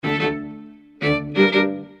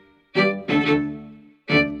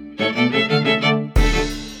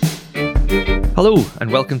Hello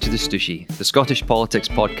and welcome to The Stooshy, the Scottish politics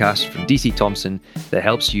podcast from DC Thomson that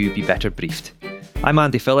helps you be better briefed. I'm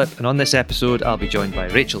Andy Phillip, and on this episode I'll be joined by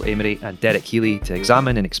Rachel Amery and Derek Healy to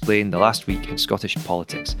examine and explain the last week in Scottish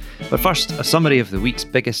politics. But first, a summary of the week's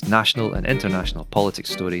biggest national and international politics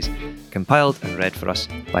stories, compiled and read for us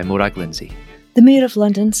by Morag Lindsay. The Mayor of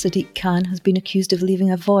London, Sadiq Khan, has been accused of leaving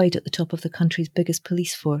a void at the top of the country's biggest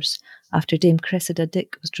police force after Dame Cressida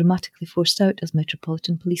Dick was dramatically forced out as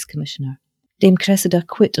Metropolitan Police Commissioner. Dame Cressida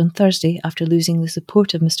quit on Thursday after losing the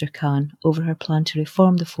support of Mr Khan over her plan to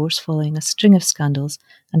reform the force following a string of scandals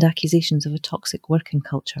and accusations of a toxic working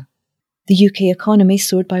culture. The UK economy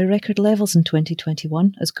soared by record levels in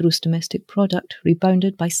 2021 as gross domestic product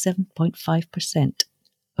rebounded by 7.5%.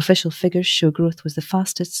 Official figures show growth was the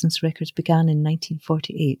fastest since records began in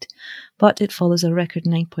 1948, but it follows a record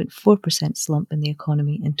 9.4% slump in the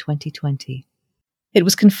economy in 2020. It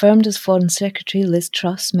was confirmed as Foreign Secretary Liz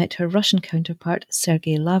Truss met her Russian counterpart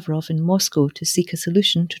Sergei Lavrov in Moscow to seek a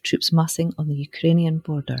solution to troops massing on the Ukrainian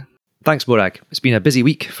border. Thanks, Morag. It's been a busy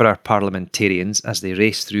week for our parliamentarians as they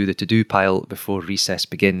race through the to-do pile before recess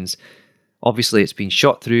begins. Obviously, it's been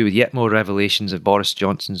shot through with yet more revelations of Boris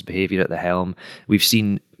Johnson's behaviour at the helm. We've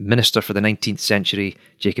seen Minister for the 19th Century,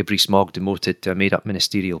 Jacob Rees-Mogg, demoted to a made-up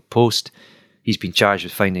ministerial post. He's been charged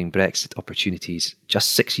with finding Brexit opportunities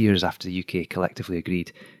just 6 years after the UK collectively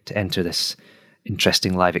agreed to enter this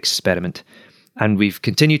interesting live experiment. And we've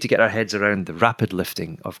continued to get our heads around the rapid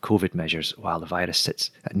lifting of COVID measures while the virus sits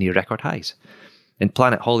at near record highs. In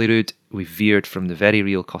Planet Holyrood, we've veered from the very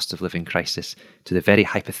real cost of living crisis to the very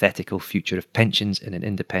hypothetical future of pensions in an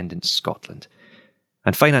independent Scotland.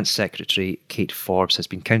 And Finance Secretary Kate Forbes has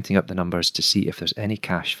been counting up the numbers to see if there's any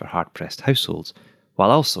cash for hard-pressed households,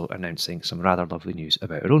 while also announcing some rather lovely news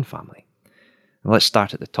about her own family. And let's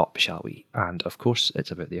start at the top, shall we? And of course,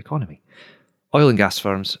 it's about the economy. Oil and gas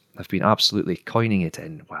firms have been absolutely coining it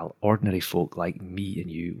in, while ordinary folk like me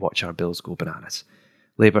and you watch our bills go bananas.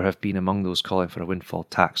 Labour have been among those calling for a windfall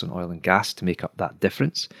tax on oil and gas to make up that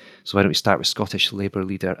difference. So why don't we start with Scottish Labour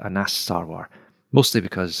leader Anas Sarwar? Mostly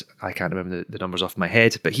because I can't remember the numbers off my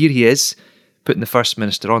head, but here he is, putting the First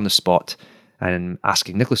Minister on the spot and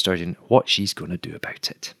asking Nicola Sturgeon what she's going to do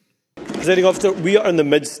about it. Presiding Officer, we are in the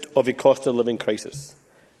midst of a cost of living crisis.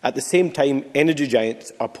 At the same time, energy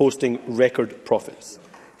giants are posting record profits.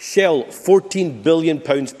 Shell, £14 billion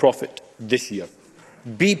profit this year.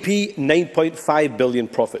 BP, £9.5 billion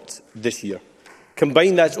profits this year.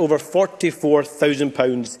 Combined, that's over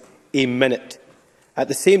 £44,000 a minute. At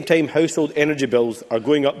the same time, household energy bills are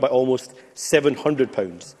going up by almost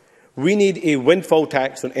 £700. We need a windfall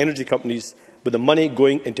tax on energy companies with the money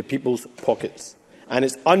going into people's pockets. And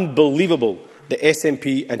it's unbelievable the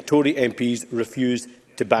SNP and Tory MPs refuse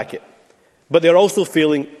to back it. But they're also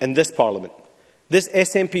failing in this Parliament. This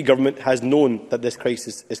SNP government has known that this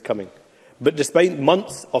crisis is coming. But despite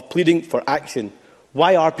months of pleading for action,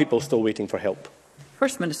 why are people still waiting for help?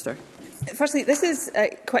 First Minister. Firstly, this is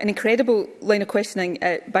quite an incredible line of questioning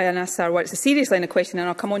by Anas Sarwar. It's a serious line of questioning, and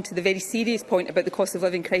I'll come on to the very serious point about the cost of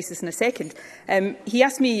living crisis in a second. He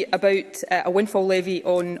asked me about a windfall levy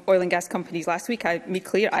on oil and gas companies last week. I made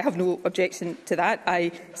clear I have no objection to that.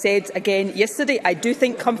 I said again yesterday, I do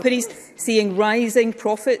think companies seeing rising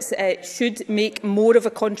profits should make more of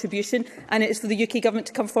a contribution, and it is for the UK Government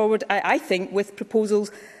to come forward, I think, with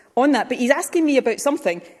proposals on that. But he's asking me about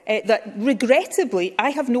something that, regrettably, I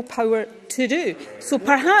have no power to do. So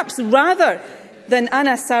perhaps rather than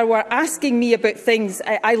Anas Sarwar asking me about things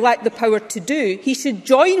I lack the power to do, he should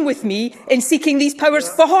join with me in seeking these powers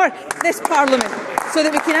for this Parliament so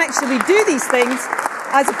that we can actually do these things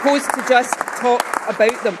as opposed to just talk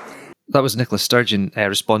about them. That was Nicola Sturgeon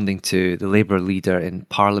responding to the Labour leader in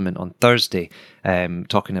Parliament on Thursday,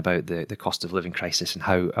 talking about the cost of living crisis and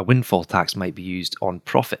how a windfall tax might be used on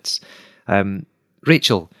profits.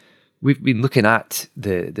 Rachel, we've been looking at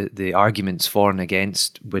the arguments for and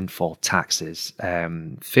against windfall taxes.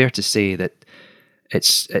 Fair to say that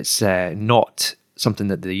it's not something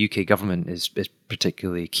that the UK government is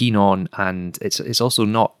particularly keen on, and it's also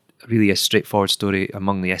not really a straightforward story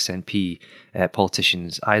among the SNP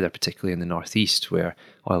politicians either, particularly in the northeast where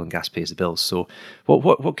oil and gas pays the bills. So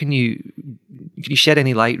what can you shed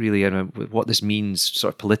any light really on what this means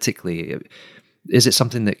sort of politically? Is it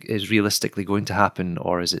something that is realistically going to happen,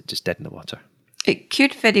 or is it just dead in the water? It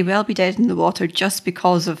could very well be dead in the water just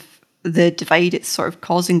because of the divide it's sort of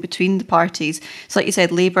causing between the parties. So like you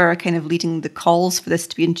said, Labour are kind of leading the calls for this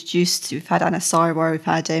to be introduced. We've had Anas Sarwar, we've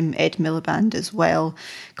had Ed Miliband as well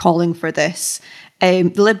calling for this. The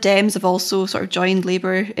Lib Dems have also sort of joined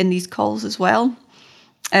Labour in these calls as well.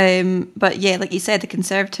 But yeah, like you said, the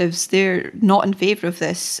Conservatives, they're not in favour of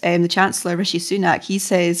this. The Chancellor, Rishi Sunak, he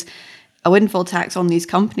says a windfall tax on these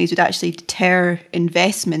companies would actually deter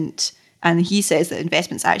investment. And he says that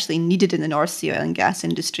investment's actually needed in the North Sea oil and gas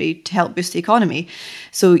industry to help boost the economy.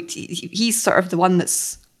 So he's sort of the one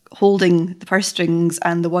that's holding the purse strings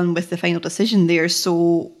and the one with the final decision there.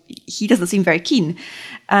 So he doesn't seem very keen.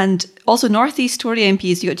 And also North East Tory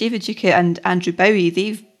MPs, you've got David Duka and Andrew Bowie,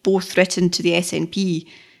 they've both written to the SNP,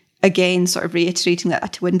 again, sort of reiterating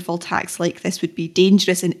that a windfall tax like this would be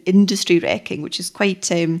dangerous and industry wrecking, which is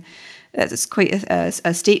quite a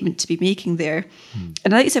statement to be making there.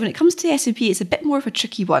 And like I said, when it comes to the SNP, it's a bit more of a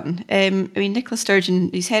tricky one. I mean, Nicola Sturgeon,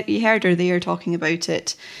 you heard her there talking about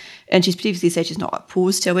it, and she's previously said she's not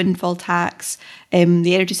opposed to a windfall tax.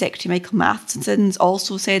 The Energy Secretary, Michael Matheson's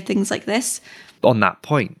also said things like this. On that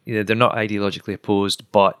point, they're not ideologically opposed,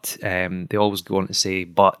 but they always go on to say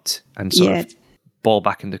but, and sort of ball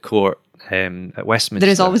back in the court at Westminster.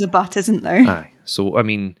 There is always a but, isn't there? Aye. So, I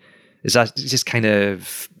mean, is that just kind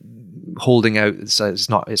of holding out? It's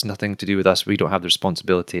nothing to do with us. We don't have the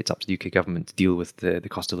responsibility. It's up to the UK government to deal with the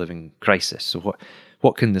cost of living crisis. So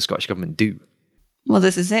what can the Scottish government do? Well,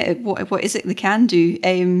 this is it. What is it they can do?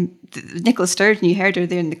 Nicola Sturgeon, you heard her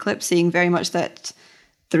there in the clip saying very much that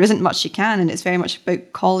there isn't much she can, and it's very much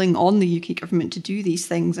about calling on the UK government to do these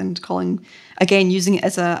things and using it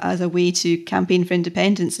as a way to campaign for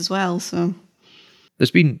independence as well. So there's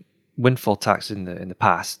been windfall tax in the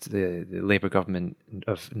past. The Labour government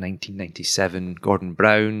of 1997, Gordon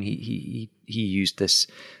Brown, he used this,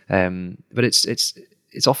 but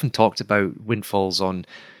it's often talked about windfalls on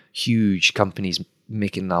huge companies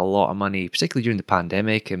making a lot of money, particularly during the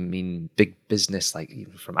pandemic. I mean, big business like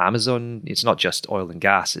even from Amazon. It's not just oil and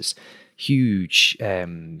gas; it's huge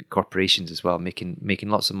corporations as well making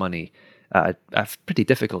lots of money at a pretty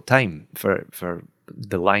difficult time for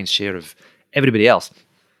the lion's share of everybody else.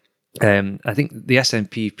 I think the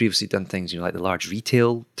SNP previously done things, like the large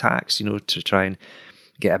retail tax, to try and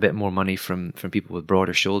get a bit more money from people with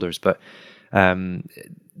broader shoulders. But the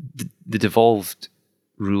devolved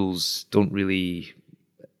rules don't really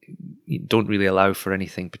allow for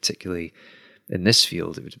anything particularly in this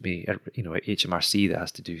field. It would be HMRC that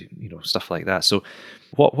has to do stuff like that. So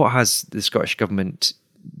what has the Scottish government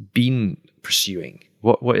been pursuing?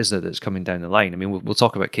 What is it that's coming down the line? I mean, we'll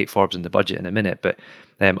talk about Kate Forbes and the budget in a minute, but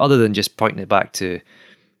other than just pointing it back to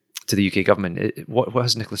the UK government, what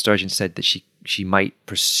has Nicola Sturgeon said that she might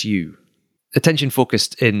pursue? Attention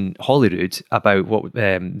focused in Holyrood about what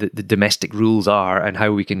the domestic rules are and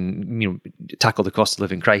how we can tackle the cost of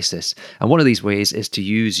living crisis. And one of these ways is to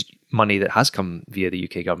use money that has come via the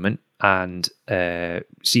UK government and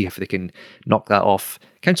see if they can knock that off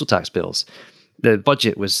council tax bills. The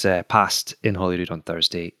budget was passed in Holyrood on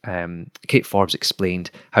Thursday. Kate Forbes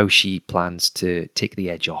explained how she plans to take the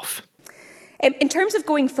edge off. In terms of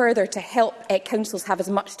going further to help councils have as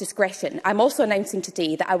much discretion, I'm also announcing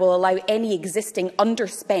today that I will allow any existing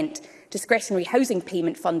underspent discretionary housing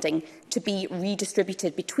payment funding to be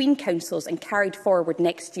redistributed between councils and carried forward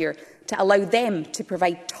next year to allow them to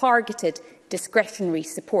provide targeted discretionary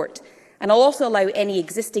support. And I'll also allow any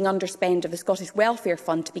existing underspend of the Scottish Welfare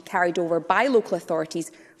Fund to be carried over by local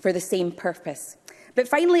authorities for the same purpose. But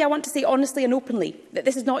finally, I want to say honestly and openly that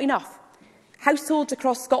this is not enough. Households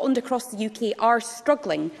across Scotland, across the UK, are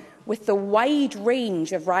struggling with the wide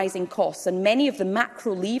range of rising costs, and many of the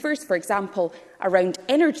macro levers, for example, around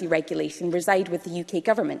energy regulation, reside with the UK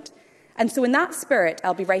government. And so in that spirit,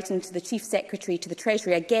 I'll be writing to the Chief Secretary to the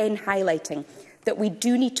Treasury, again highlighting that we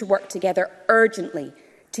do need to work together urgently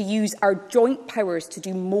to use our joint powers to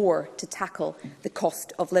do more to tackle the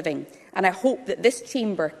cost of living. And I hope that this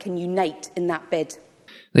chamber can unite in that bid.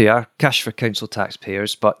 They are cash for council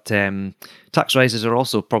taxpayers, but tax rises are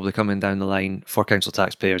also probably coming down the line for council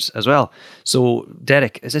taxpayers as well. So,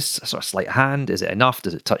 Derek, is this a sort of sleight of hand? Is it enough?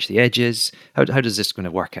 Does it touch the edges? How does this going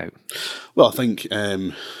to work out? Well, I think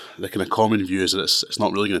the kind of common view is that it's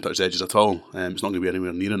not really going to touch the edges at all. It's not going to be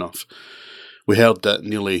anywhere near enough. We heard that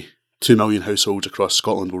nearly 2 million households across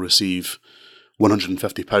Scotland will receive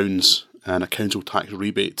 £150 and a council tax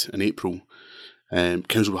rebate in April.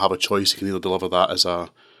 Council will have a choice. You can either deliver that as a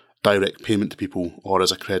direct payment to people or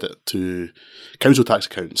as a credit to council tax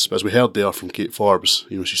accounts. But as we heard there from Kate Forbes,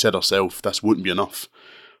 she said herself this wouldn't be enough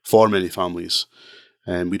for many families.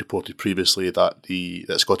 We reported previously that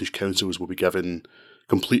that Scottish councils will be given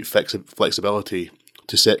complete flexibility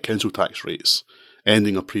to set council tax rates,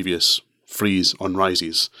 ending a previous freeze on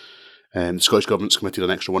rises. The Scottish Government's committed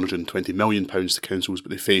an extra £120 million to councils,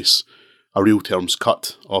 but they face a real terms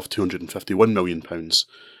cut of £251 million.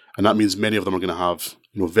 And that means many of them are going to have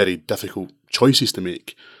very difficult choices to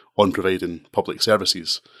make on providing public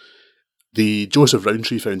services. The Joseph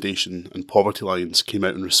Rowntree Foundation and Poverty Lines came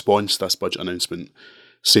out in response to this budget announcement,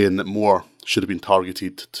 saying that more should have been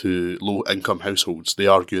targeted to low-income households. They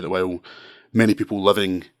argue that while many people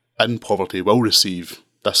living in poverty will receive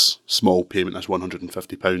this small payment, this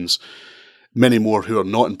 £150, many more who are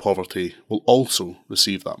not in poverty will also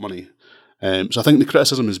receive that money. So I think the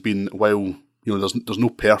criticism has been, while there's no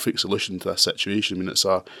perfect solution to this situation. I mean, it's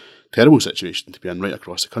a terrible situation to be in right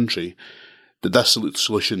across the country. That this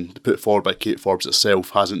solution put forward by Kate Forbes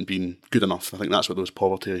itself hasn't been good enough. I think that's what those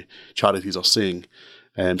poverty charities are saying.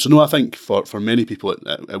 So no, I think for many people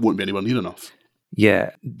it won't be anywhere near enough.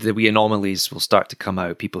 Yeah, the wee anomalies will start to come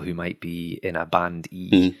out. People who might be in a Band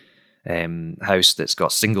E house that's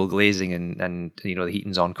got single glazing and the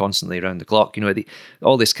heating's on constantly around the clock.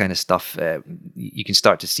 All this kind of stuff. You can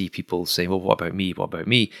start to see people saying, "Well, what about me? What about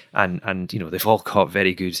me?" And they've all got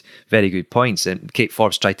very good points. And Kate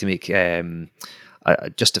Forbes tried to make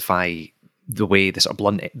justify the way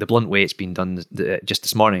the blunt way it's been done just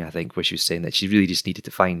this morning, I think, where she was saying that she really just needed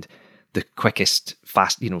to find the quickest,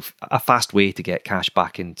 a fast way to get cash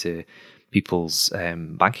back into people's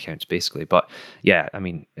bank accounts, basically. But yeah, I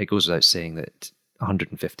mean, it goes without saying that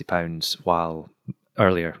 £150, while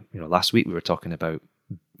earlier, last week we were talking about,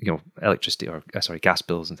 electricity gas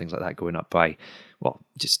bills and things like that going up by, well,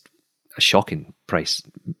 just a shocking price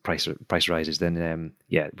rises. Then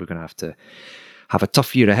we're going to have a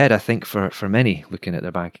tough year ahead, I think, for many looking at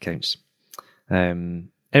their bank accounts.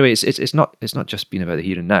 Anyway, it's not just been about the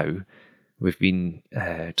here and now. We've been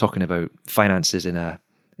talking about finances in a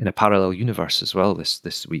parallel universe as well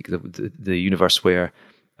this week. The universe where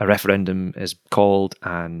a referendum is called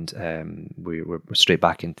and we're straight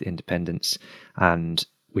back into independence, and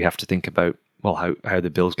we have to think about how the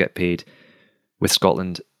bills get paid with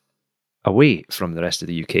Scotland away from the rest of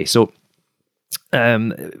the UK. So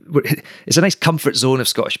it's a nice comfort zone of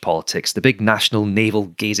Scottish politics, the big national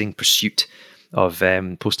navel-gazing pursuit of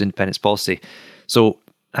post-independence policy. So,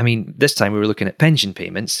 I mean, this time we were looking at pension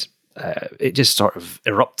payments. It just sort of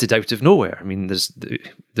erupted out of nowhere. I mean, there's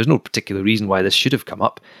no particular reason why this should have come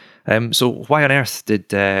up. So why on earth did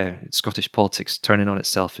Scottish politics turn in on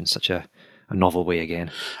itself in such a novel way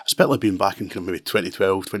again? It's a bit like being back in maybe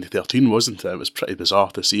 2012, 2013, wasn't it? It was pretty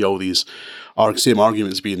bizarre to see all these same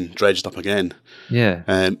arguments being dredged up again. Yeah.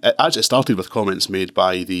 It actually started with comments made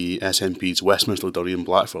by the SNP's Westminster leader Ian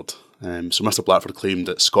Blackford. So Mr Blackford claimed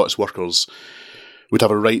that Scots workers would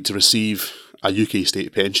have a right to receive a UK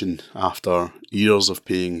state pension after years of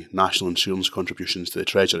paying national insurance contributions to the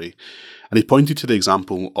Treasury. And he pointed to the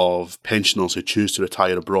example of pensioners who choose to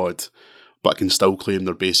retire abroad but can still claim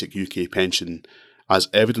their basic UK pension as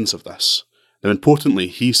evidence of this. Now, importantly,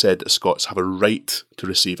 he said that Scots have a right to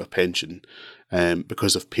receive a pension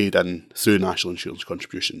because they've paid in through national insurance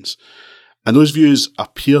contributions. And those views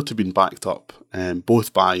appear to have been backed up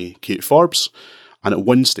both by Kate Forbes and at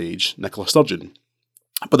one stage Nicola Sturgeon.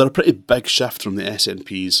 But they're a pretty big shift from the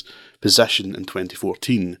SNP's position in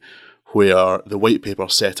 2014, where the white paper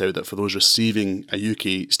set out that for those receiving a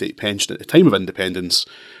UK state pension at the time of independence,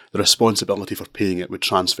 the responsibility for paying it would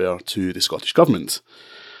transfer to the Scottish Government.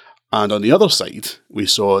 And on the other side, we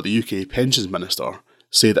saw the UK Pensions Minister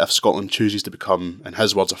say that if Scotland chooses to become, in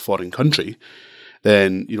his words, a foreign country,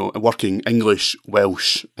 then, working English,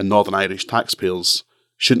 Welsh and Northern Irish taxpayers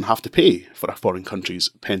shouldn't have to pay for a foreign country's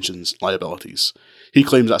pensions liabilities. He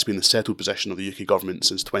claims that's been the settled position of the UK government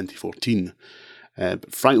since 2014.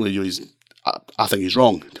 But frankly, I think he's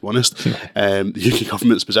wrong, to be honest. The UK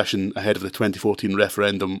government's position ahead of the 2014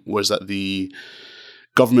 referendum was that the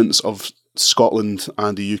governments of Scotland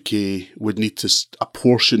and the UK would need to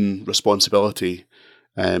apportion responsibility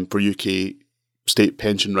for UK state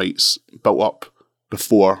pension rights built up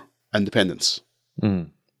before independence.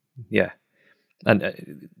 Yeah.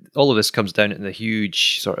 And all of this comes down to the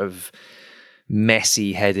huge sort of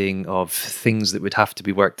messy heading of things that would have to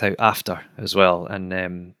be worked out after as well. And,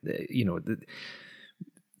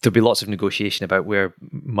 there'll be lots of negotiation about where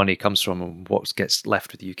money comes from and what gets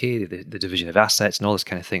left with the UK, the division of assets and all this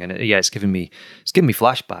kind of thing. And it's giving me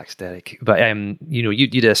flashbacks, Derek. But, you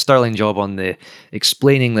did a sterling job on the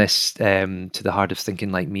explaining this to the hard of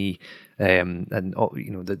thinking like me. I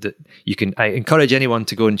encourage anyone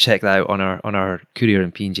to go and check that out on our Courier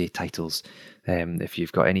and P&J titles. If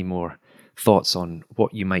you've got any more thoughts on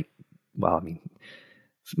what you might,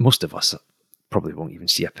 most of us probably won't even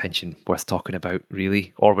see a pension worth talking about,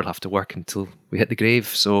 really, or we'll have to work until we hit the grave.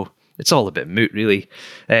 So it's all a bit moot, really.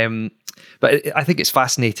 But I think it's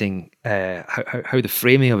fascinating how the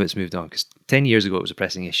framing of it's moved on, because 10 years ago it was a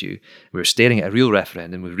pressing issue. We were staring at a real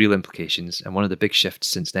referendum with real implications, and one of the big shifts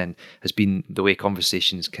since then has been the way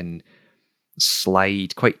conversations can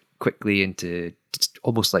slide quite quickly into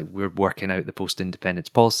almost like we're working out the post-independence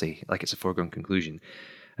policy, like it's a foregone conclusion,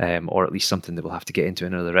 or at least something that we'll have to get into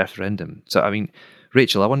another referendum. So, I mean,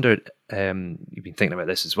 Rachel, I wondered, you've been thinking about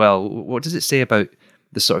this as well, what does it say about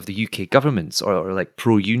the sort of the UK government's or like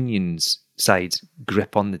pro-unions side's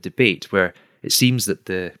grip on the debate, where it seems that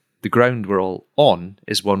the ground we're all on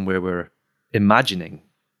is one where we're imagining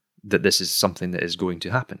that this is something that is going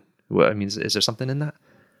to happen? Well, I mean, is there something in that?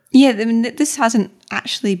 Yeah, I mean, this hasn't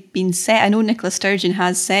actually been set. I know Nicola Sturgeon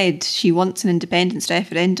has said she wants an independence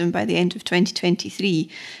referendum by the end of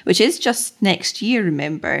 2023, which is just next year,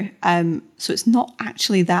 remember. So it's not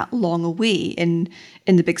actually that long away in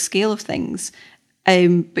the big scale of things.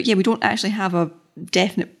 But yeah, we don't actually have a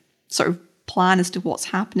definite sort of plan as to what's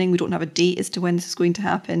happening. We don't have a date as to when this is going to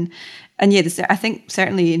happen. And yeah, I think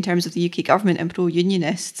certainly in terms of the UK government and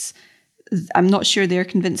pro-unionists, I'm not sure they're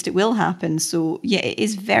convinced it will happen. So yeah, it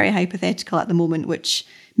is very hypothetical at the moment, which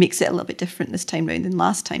makes it a little bit different this time round than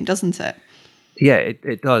last time, doesn't it? Yeah,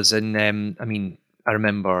 it does. And I mean, I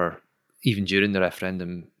remember even during the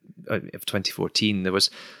referendum of 2014, there was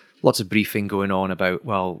lots of briefing going on about,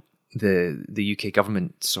 well, the UK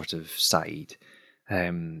government sort of side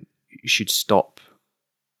should stop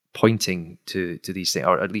pointing to these things,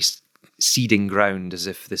 or at least ceding ground as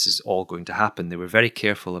if this is all going to happen. They were very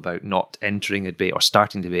careful about not entering a debate or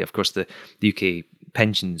starting debate. Of course, the UK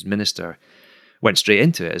pensions minister went straight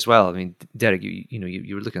into it as well. I mean, Derek,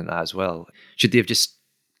 you were looking at that as well. Should they have just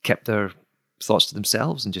kept their thoughts to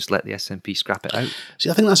themselves and just let the SNP scrap it out?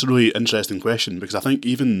 See, I think that's a really interesting question, because I think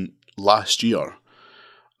even last year,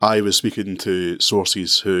 I was speaking to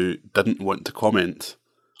sources who didn't want to comment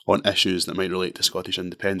on issues that might relate to Scottish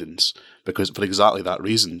independence, because for exactly that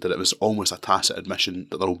reason, that it was almost a tacit admission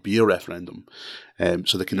that there will be a referendum.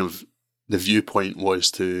 So the viewpoint was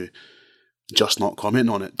to just not comment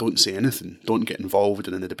on it, don't say anything, don't get involved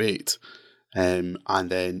in the debate. And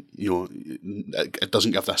then, it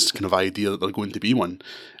doesn't give this kind of idea that there's going to be one.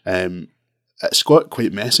 It's got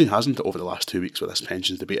quite messy, hasn't it, over the last 2 weeks with this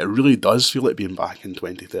pensions debate? It really does feel like being back in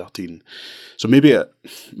 2013. So maybe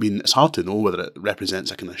it's hard to know whether it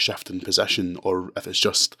represents a kind of shift in position, or if it's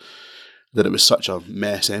just that it was such a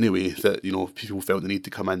mess anyway that, people felt the need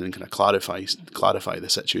to come in and kind of clarify the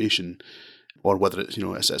situation, or whether it's,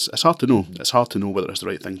 it's hard to know. It's hard to know whether it's the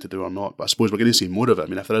right thing to do or not. But I suppose we're going to see more of it. I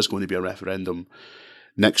mean, if there is going to be a referendum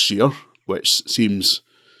next year, which seems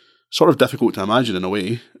sort of difficult to imagine in a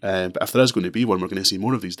way, but if there is going to be one, we're going to see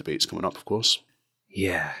more of these debates coming up, of course.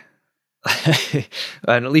 Yeah.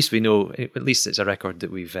 And at least we know, at least it's a record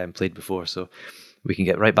that we've played before, so we can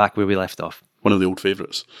get right back where we left off. One of the old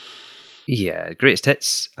favourites. Yeah, greatest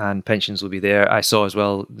hits and pensions will be there. I saw as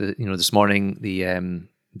well, this morning,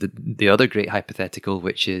 the other great hypothetical,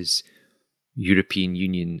 which is European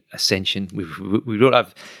Union ascension. We don't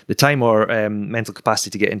have the time or mental capacity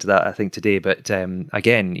to get into that, I think, today. But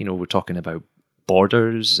again, we're talking about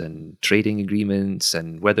borders and trading agreements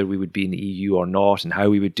and whether we would be in the EU or not and how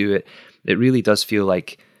we would do it. It really does feel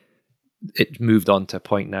like it moved on to a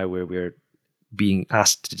point now where we're being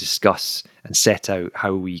asked to discuss and set out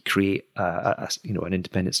how we create an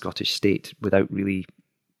independent Scottish state without really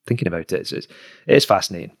thinking about it. So it is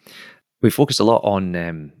fascinating. We focused a lot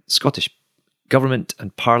on Scottish government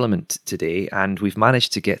and parliament today, and we've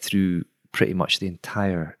managed to get through pretty much the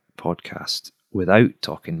entire podcast without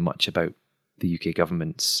talking much about the UK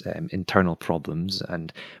government's internal problems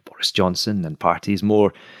and Boris Johnson and parties.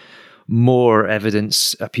 More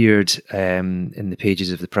evidence appeared in the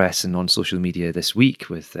pages of the press and on social media this week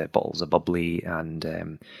with bottles of bubbly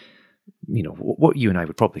and what you and I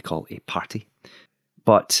would probably call a party.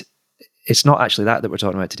 But it's not actually that we're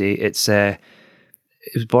talking about today.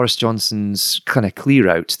 It was Boris Johnson's kind of clear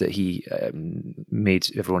out that he made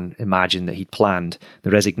everyone imagine that he'd planned the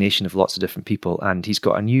resignation of lots of different people, and he's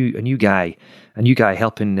got a new guy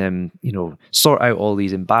helping sort out all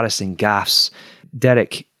these embarrassing gaffes.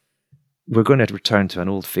 Derek, we're going to return to an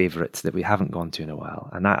old favourite that we haven't gone to in a while,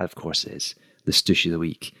 and that, of course, is the Stoosh of the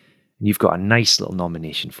Week. And you've got a nice little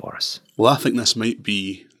nomination for us. Well, I think this might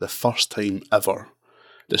be the first time ever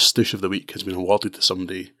the Stoosh of the Week has been awarded to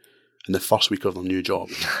somebody in the first week of their new job.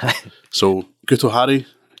 So, good Harry,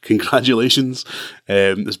 congratulations.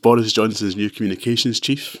 It's Boris Johnson's new communications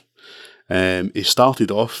chief. He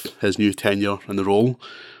started off his new tenure in the role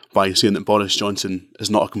by saying that Boris Johnson is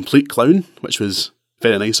not a complete clown, which was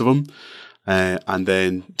very nice of him. And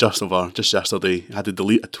then just yesterday, he had to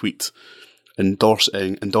delete a tweet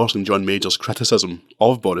endorsing John Major's criticism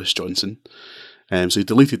of Boris Johnson. So he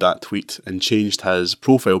deleted that tweet and changed his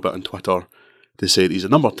profile bit on Twitter to say that he's a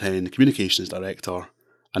number 10 communications director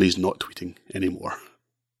and he's not tweeting anymore.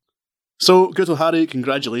 So, good old Harry,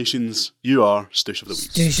 congratulations. You are Stoosh of the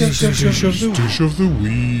Week. Stoosh of the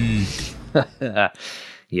Week.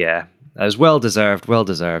 Yeah, that was well deserved.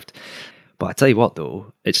 But I tell you what,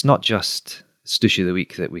 though, it's not just Stoosh of the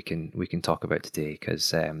Week that we can talk about today,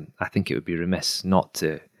 because I think it would be remiss not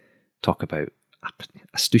to talk about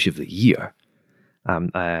a Stoosh of the Year.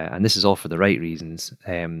 And this is all for the right reasons.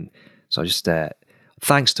 So just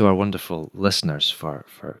thanks to our wonderful listeners for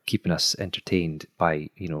keeping us entertained by,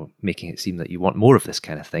 making it seem that you want more of this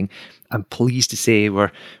kind of thing. I'm pleased to say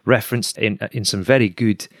we're referenced in some very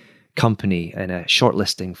good company in a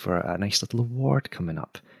shortlisting for a nice little award coming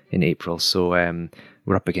up in April. So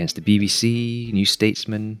we're up against the BBC, New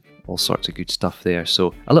Statesman, all sorts of good stuff there.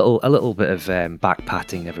 So a little bit of back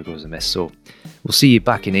patting never goes amiss. So we'll see you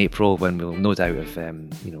back in April when we'll no doubt have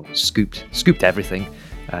scooped everything,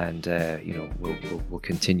 and we'll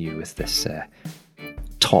continue with this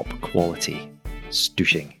top quality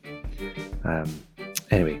stooshing.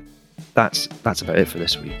 Anyway, that's about it for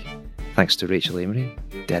this week. Thanks to Rachel Amory,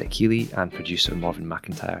 Derek Keeley, and producer Marvin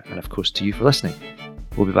McIntyre, and of course to you for listening.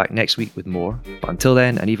 We'll be back next week with more, but until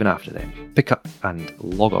then, and even after then, pick up and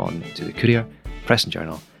log on to the Courier, Press and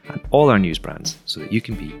Journal, and all our news brands so that you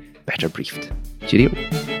can be better briefed. Cheerio.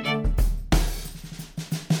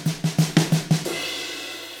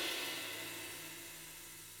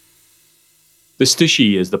 The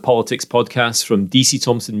Stooshy is the politics podcast from DC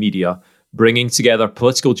Thomson Media, bringing together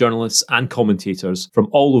political journalists and commentators from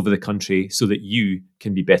all over the country so that you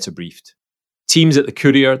can be better briefed. Teams at the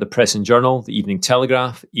Courier, the Press and Journal, the Evening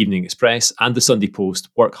Telegraph, Evening Express and the Sunday Post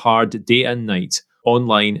work hard day and night,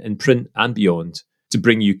 online, in print and beyond, to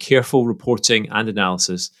bring you careful reporting and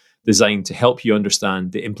analysis designed to help you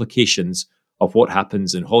understand the implications of what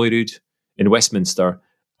happens in Holyrood, in Westminster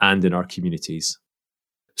and in our communities.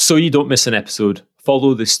 So you don't miss an episode,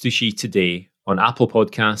 follow the Stooshy today on Apple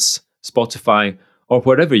Podcasts, Spotify or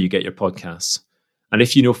wherever you get your podcasts. And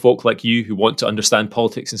if you know folk like you who want to understand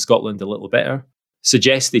politics in Scotland a little better,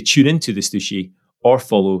 suggest they tune into the Stooshy or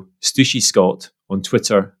follow Stooshy Scott on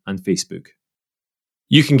Twitter and Facebook.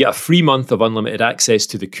 You can get a free month of unlimited access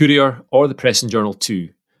to the Courier or the Press and Journal too.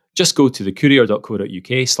 Just go to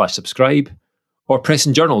thecourier.co.uk/subscribe or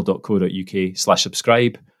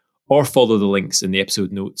pressandjournal.co.uk/subscribe or follow the links in the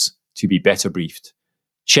episode notes to be better briefed.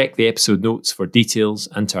 Check the episode notes for details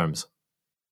and terms.